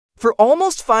For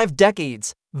almost 5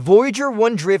 decades, Voyager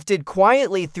 1 drifted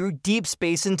quietly through deep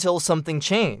space until something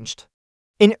changed.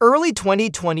 In early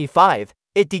 2025,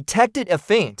 it detected a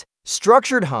faint,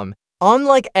 structured hum,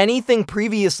 unlike anything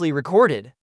previously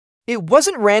recorded. It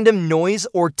wasn't random noise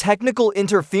or technical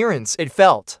interference, it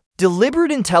felt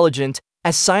deliberate intelligent.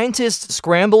 As scientists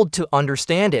scrambled to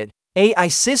understand it, AI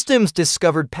systems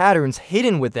discovered patterns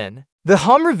hidden within. The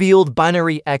hum revealed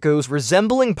binary echoes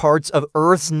resembling parts of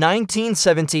Earth's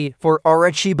 1974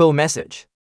 Arecibo message.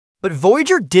 But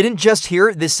Voyager didn't just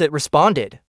hear this, it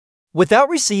responded. Without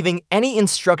receiving any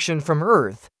instruction from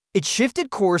Earth, it shifted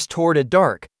course toward a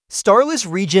dark, starless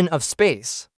region of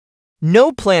space.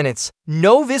 No planets,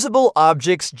 no visible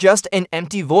objects, just an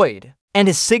empty void. And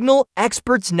a signal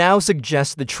experts now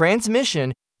suggest the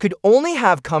transmission could only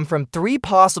have come from 3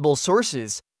 possible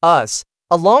sources: us,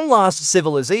 a long-lost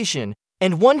civilization,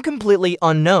 and one completely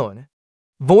unknown.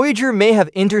 Voyager may have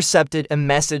intercepted a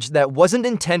message that wasn't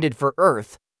intended for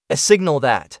Earth, a signal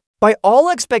that, by all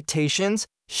expectations,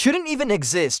 shouldn't even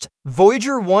exist.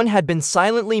 Voyager 1 had been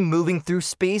silently moving through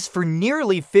space for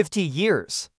nearly 50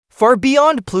 years, far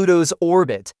beyond Pluto's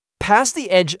orbit, past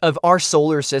the edge of our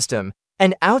solar system,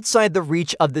 and outside the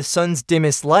reach of the sun's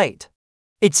dimmest light.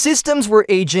 Its systems were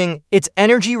aging, its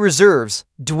energy reserves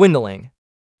dwindling.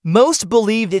 Most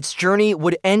believed its journey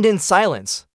would end in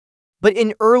silence. But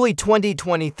in early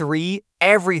 2023,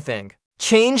 everything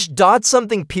changed.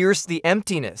 Something pierced the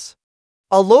emptiness.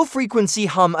 A low-frequency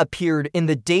hum appeared in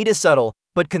the data, subtle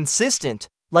but consistent,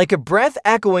 like a breath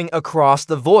echoing across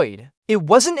the void. It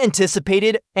wasn't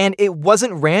anticipated, and it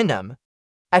wasn't random.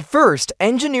 At first,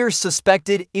 engineers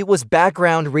suspected it was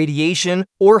background radiation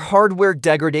or hardware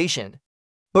degradation.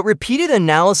 But repeated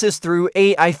analysis through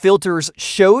AI filters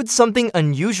showed something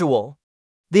unusual.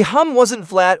 The hum wasn't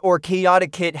flat or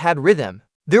chaotic, it had rhythm.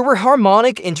 There were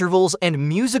harmonic intervals and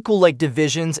musical-like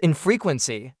divisions in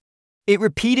frequency. It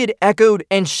repeated, echoed,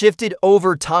 and shifted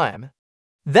over time.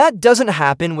 That doesn't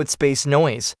happen with space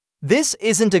noise. This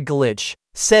isn't a glitch,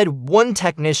 said one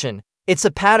technician. It's a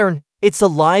pattern, it's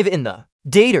alive in the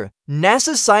data.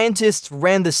 NASA scientists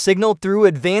ran the signal through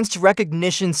advanced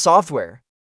recognition software.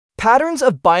 Patterns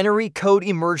of binary code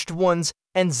emerged, ones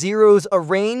and zeros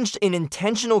arranged in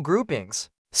intentional groupings.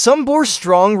 Some bore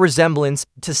strong resemblance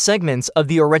to segments of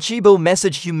the Arecibo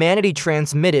message humanity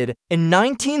transmitted in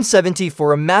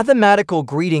 1974, a mathematical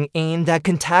greeting aimed at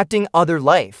contacting other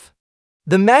life.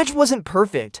 The match wasn't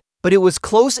perfect, but it was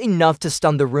close enough to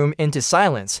stun the room into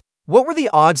silence. What were the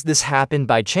odds this happened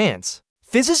by chance?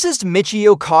 Physicist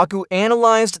Michio Kaku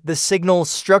analyzed the signal's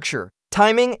structure,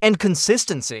 timing, and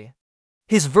consistency.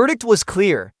 His verdict was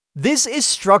clear. This is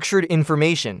structured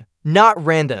information, not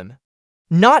random.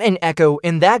 Not an echo.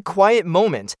 In that quiet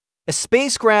moment, a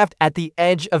spacecraft at the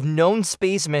edge of known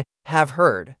space may have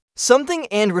heard something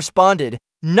and responded.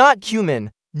 Not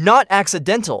human, not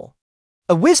accidental.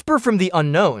 A whisper from the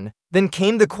unknown. Then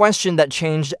came the question that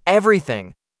changed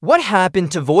everything. What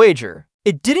happened to Voyager?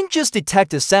 It didn't just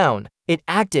detect a sound, it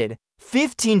acted.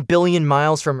 15 billion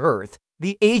miles from Earth,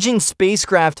 the aging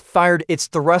spacecraft fired its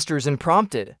thrusters and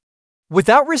prompted.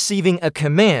 Without receiving a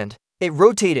command, it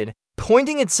rotated,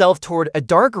 pointing itself toward a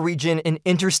dark region in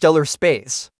interstellar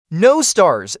space. No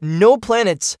stars, no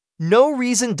planets, no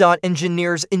reason.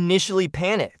 Engineers initially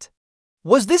panicked.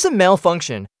 Was this a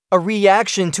malfunction, a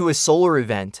reaction to a solar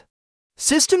event?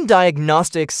 System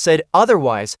diagnostics said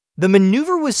otherwise. The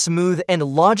maneuver was smooth and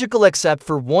logical except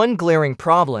for one glaring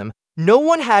problem. No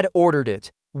one had ordered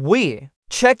it. We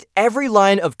checked every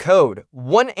line of code.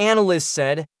 One analyst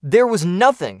said there was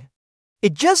nothing.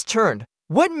 It just turned.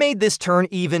 What made this turn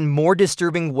even more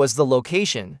disturbing was the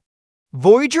location.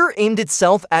 Voyager aimed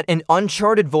itself at an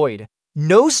uncharted void.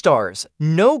 No stars,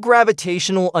 no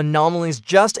gravitational anomalies,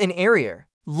 just an area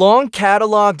long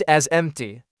cataloged as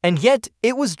empty. And yet,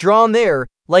 it was drawn there,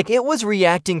 like it was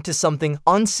reacting to something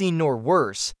unseen, or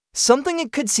worse, something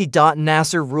it could see.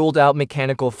 NASA ruled out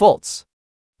mechanical faults.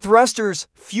 Thrusters,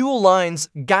 fuel lines,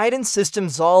 guidance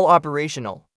systems all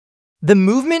operational. The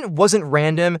movement wasn't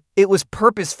random, it was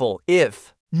purposeful.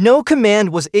 If no command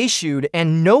was issued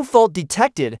and no fault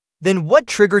detected, then what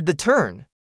triggered the turn?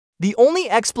 The only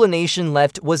explanation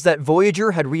left was that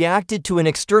Voyager had reacted to an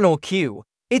external cue.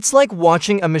 It's like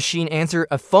watching a machine answer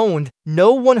a phone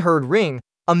no one heard ring,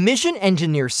 a mission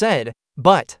engineer said.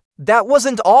 But that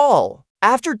wasn't all.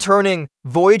 After turning,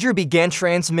 Voyager began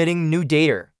transmitting new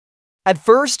data. At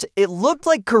first, it looked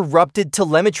like corrupted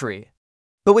telemetry.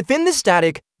 But within the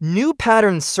static, new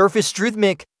patterns surfaced,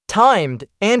 rhythmic, timed,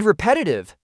 and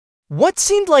repetitive. What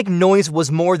seemed like noise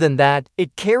was more than that,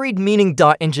 it carried meaning.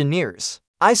 Engineers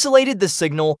isolated the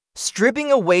signal,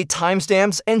 stripping away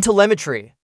timestamps and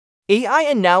telemetry. AI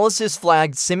analysis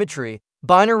flagged symmetry,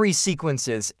 binary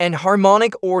sequences, and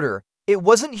harmonic order. It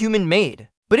wasn't human-made,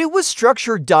 but it was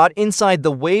structured. Inside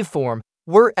the waveform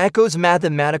were echoes,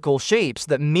 mathematical shapes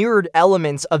that mirrored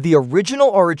elements of the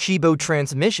original Arecibo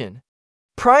transmission.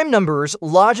 Prime numbers,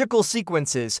 logical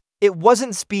sequences. It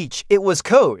wasn't speech, it was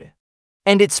code.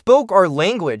 And it spoke our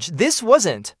language. This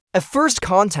wasn't a first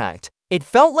contact. It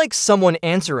felt like someone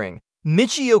answering.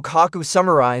 Michio Kaku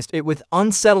summarized it with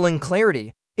unsettling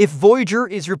clarity. If Voyager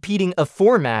is repeating a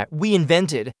format we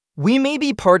invented, we may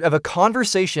be part of a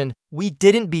conversation we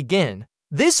didn't begin.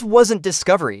 This wasn't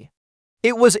discovery.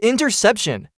 It was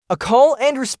interception, a call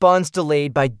and response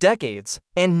delayed by decades,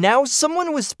 and now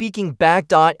someone was speaking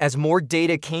back. As more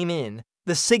data came in,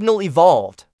 the signal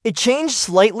evolved. It changed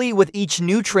slightly with each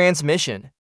new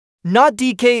transmission. Not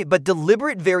decay, but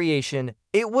deliberate variation.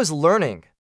 It was learning.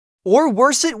 Or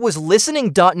worse, it was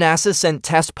listening. NASA sent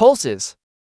test pulses.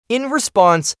 In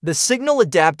response, the signal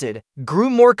adapted, grew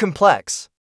more complex.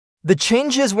 The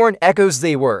changes weren't echoes,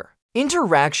 they were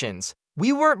interactions.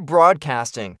 We weren't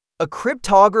broadcasting, a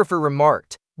cryptographer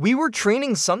remarked. We were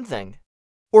training something.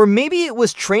 Or maybe it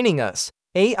was training us.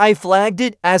 AI flagged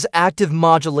it as active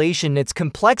modulation, its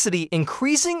complexity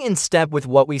increasing in step with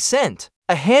what we sent.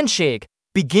 A handshake,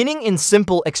 beginning in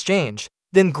simple exchange,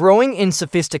 then growing in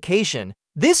sophistication.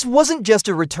 This wasn't just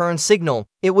a return signal,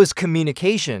 it was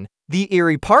communication. The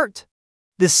eerie part?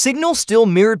 The signal still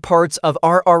mirrored parts of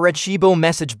our Arecibo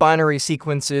message, binary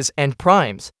sequences and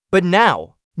primes, but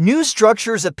now, new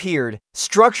structures appeared,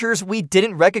 structures we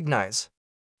didn't recognize.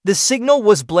 The signal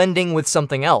was blending with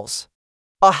something else.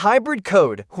 A hybrid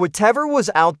code. Whatever was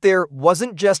out there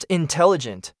wasn't just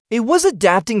intelligent, it was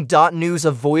adapting. News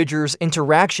of Voyager's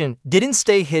interaction didn't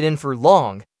stay hidden for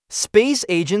long. Space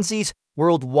agencies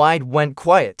worldwide went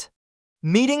quiet.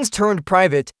 Meetings turned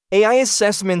private, AI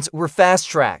assessments were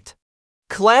fast-tracked.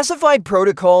 Classified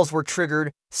protocols were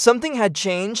triggered, something had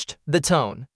changed, the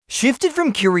tone shifted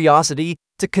from curiosity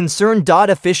to concern.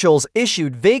 Officials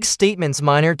issued vague statements,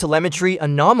 minor telemetry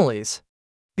anomalies.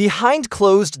 Behind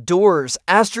closed doors,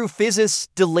 astrophysicists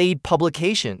delayed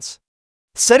publications.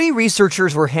 SETI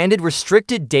researchers were handed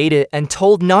restricted data and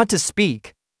told not to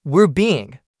speak. We're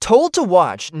being told to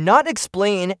watch, not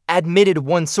explain, admitted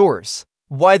one source.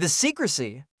 Why the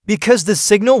secrecy? Because the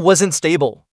signal wasn't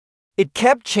stable. It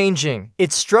kept changing,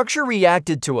 its structure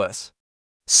reacted to us.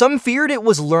 Some feared it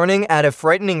was learning at a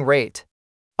frightening rate.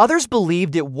 Others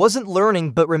believed it wasn't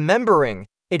learning but remembering.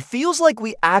 It feels like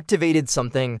we activated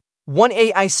something, one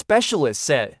AI specialist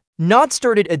said. Not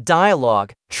started a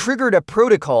dialogue, triggered a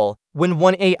protocol. When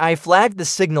one AI flagged the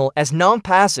signal as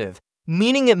non-passive,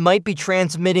 meaning it might be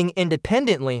transmitting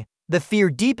independently, the fear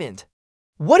deepened.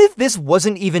 What if this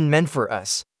wasn't even meant for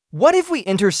us? What if we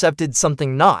intercepted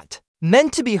something not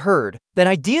meant to be heard? That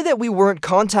idea that we weren't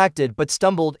contacted but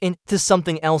stumbled into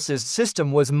something else's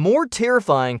system was more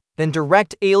terrifying than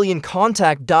direct alien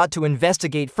contact. To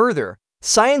investigate further,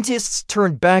 scientists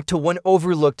turned back to one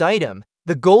overlooked item,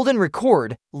 the Golden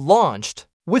Record, launched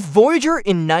with Voyager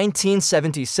in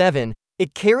 1977.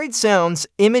 It carried sounds,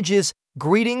 images,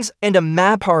 greetings, and a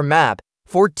map. Our map,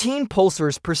 14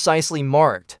 pulsars precisely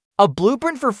marked, a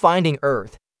blueprint for finding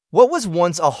Earth. What was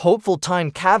once a hopeful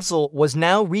time capsule was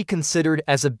now reconsidered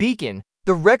as a beacon.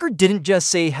 The record didn't just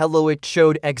say hello, it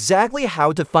showed exactly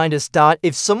how to find us.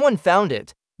 If someone found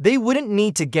it, they wouldn't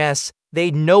need to guess,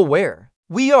 they'd know where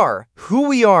we are, who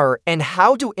we are, and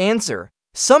how to answer.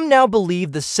 Some now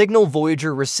believe the signal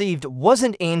Voyager received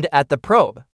wasn't aimed at the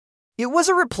probe. It was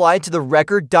a reply to the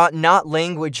record. Not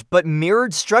language but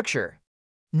mirrored structure.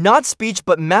 Not speech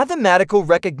but mathematical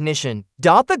recognition.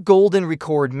 The Golden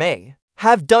Record may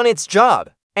have done its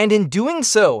job, and in doing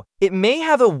so, it may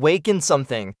have awakened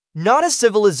something, not a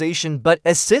civilization but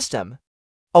a system.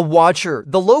 A watcher.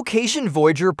 The location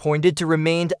Voyager pointed to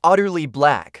remained utterly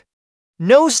black.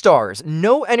 No stars,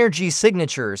 no energy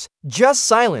signatures, just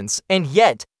silence, and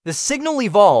yet, the signal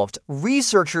evolved.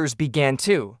 Researchers began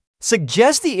to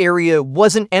suggest the area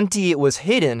wasn't empty, it was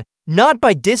hidden, not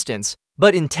by distance,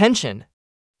 but intention.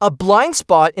 A blind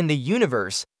spot in the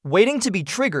universe, waiting to be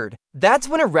triggered. That's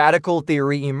when a radical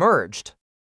theory emerged.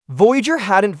 Voyager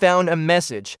hadn't found a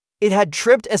message, it had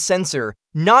tripped a sensor,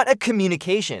 not a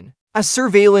communication, a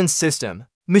surveillance system,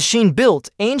 machine-built,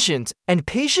 ancient, and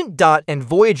patient. And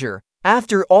Voyager,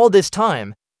 after all this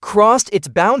time, crossed its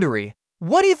boundary.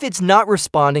 What if it's not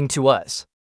responding to us?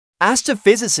 Asked a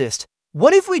physicist,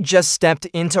 what if we just stepped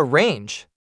into range?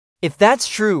 If that's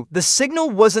true, the signal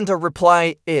wasn't a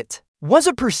reply, it was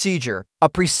a procedure, a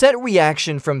preset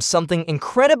reaction from something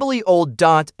incredibly old.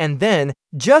 And then,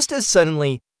 just as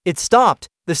suddenly, it stopped.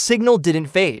 The signal didn't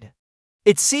fade.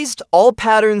 It ceased, all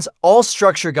patterns, all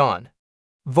structure gone.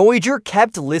 Voyager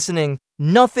kept listening.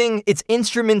 Nothing, its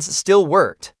instruments still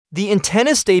worked. The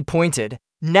antenna stayed pointed.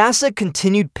 NASA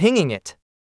continued pinging it.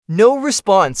 No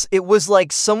response. It was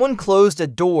like someone closed a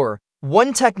door.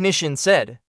 One technician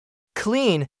said,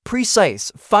 "Clean,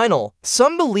 precise, final."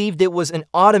 Some believed it was an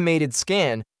automated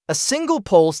scan, a single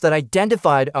pulse that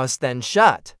identified us then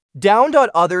shut down.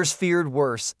 Others feared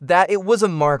worse, that it was a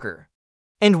marker.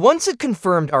 And once it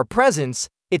confirmed our presence,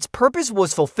 its purpose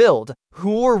was fulfilled.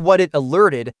 Who or what it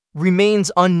alerted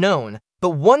remains unknown, but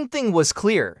one thing was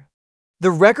clear.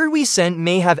 The record we sent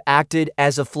may have acted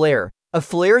as a flare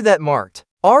that marked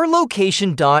our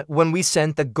location. When we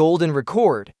sent the golden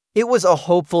record, it was a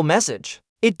hopeful message.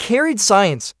 It carried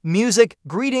science, music,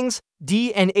 greetings,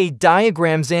 DNA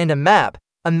diagrams, and a map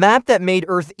that made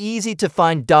Earth easy to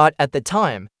find. At the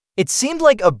time, it seemed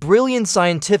like a brilliant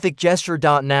scientific gesture.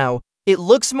 Now, it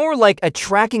looks more like a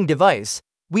tracking device.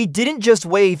 "We didn't just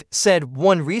wave," said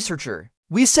one researcher.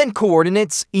 "We sent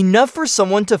coordinates, enough for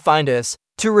someone to find us,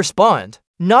 to respond.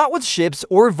 Not with ships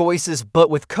or voices, but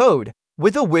with code,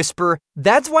 with a whisper."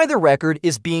 That's why the record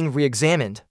is being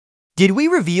re-examined. Did we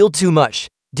reveal too much?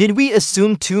 Did we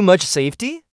assume too much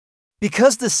safety?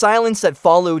 Because the silence that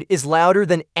followed is louder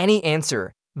than any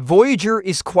answer. Voyager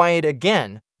is quiet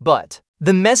again, but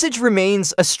the message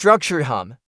remains a structured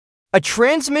hum. A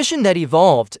transmission that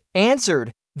evolved,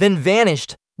 answered, then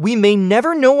vanished. We may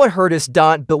never know what hurt us.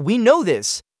 But we know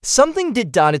this. Something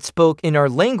did. It spoke in our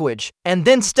language, and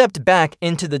then stepped back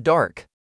into the dark.